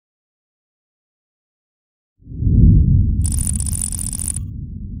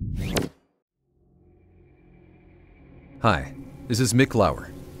Hi, this is Mick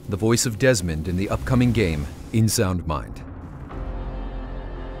Lauer, the voice of Desmond in the upcoming game, In Sound Mind.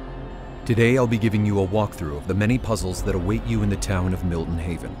 Today I'll be giving you a walkthrough of the many puzzles that await you in the town of Milton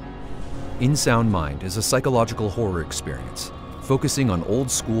Haven. In Sound Mind is a psychological horror experience, focusing on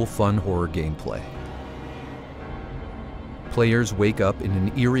old-school fun horror gameplay. Players wake up in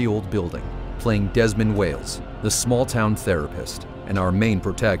an eerie old building, playing Desmond Wales, the small-town therapist, and our main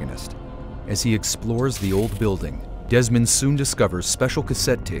protagonist. As he explores the old building, Desmond soon discovers special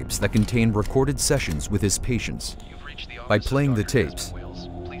cassette tapes that contain recorded sessions with his patients. By playing the tapes,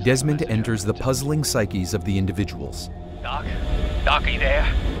 Desmond enters the puzzling psyches of the individuals. Doc, are you there?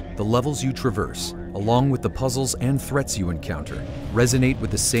 The levels you traverse, along with the puzzles and threats you encounter, resonate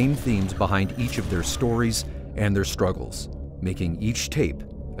with the same themes behind each of their stories and their struggles, making each tape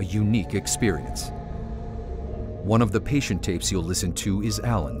a unique experience. One of the patient tapes you'll listen to is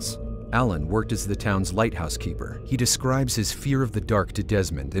Alan's. Alan worked as the town's lighthouse keeper. He describes his fear of the dark to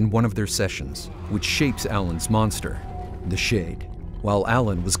Desmond in one of their sessions, which shapes Alan's monster, the Shade. While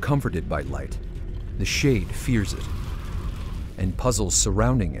Alan was comforted by light, the Shade fears it, and puzzles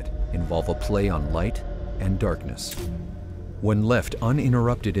surrounding it involve a play on light and darkness. When left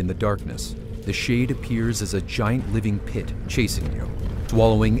uninterrupted in the darkness, the Shade appears as a giant living pit chasing you,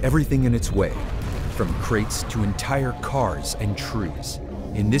 swallowing everything in its way, from crates to entire cars and trees.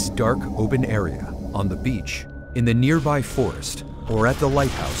 In this dark, open area, on the beach, in the nearby forest, or at the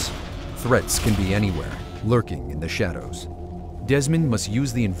lighthouse, threats can be anywhere, lurking in the shadows. Desmond must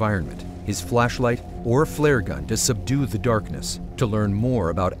use the environment, his flashlight or flare gun to subdue the darkness, to learn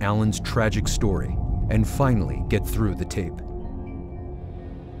more about Alan's tragic story, and finally get through the tape.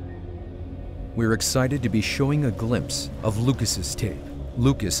 We're excited to be showing a glimpse of Lucas's tape.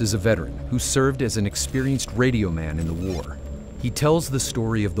 Lucas is a veteran who served as an experienced radio man in the war. He tells the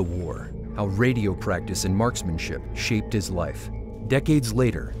story of the war, how radio practice and marksmanship shaped his life, decades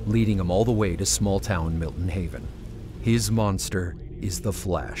later leading him all the way to small-town Milton Haven. His monster is the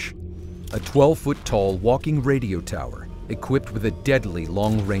Flash, a 12-foot-tall walking radio tower equipped with a deadly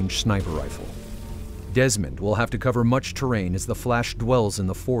long-range sniper rifle. Desmond will have to cover much terrain as the Flash dwells in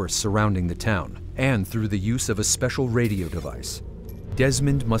the forest surrounding the town, and through the use of a special radio device.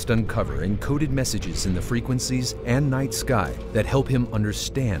 Desmond must uncover encoded messages in the frequencies and night sky that help him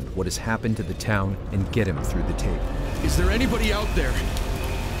understand what has happened to the town and get him through the tape. Is there anybody out there?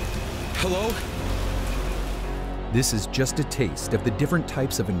 Hello? This is just a taste of the different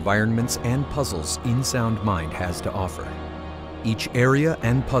types of environments and puzzles In Sound Mind has to offer. Each area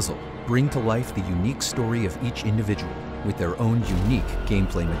and puzzle bring to life the unique story of each individual with their own unique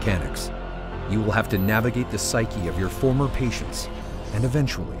gameplay mechanics. You will have to navigate the psyche of your former patients, and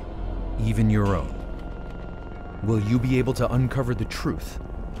eventually, even your own. Will you be able to uncover the truth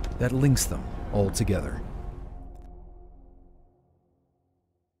that links them all together?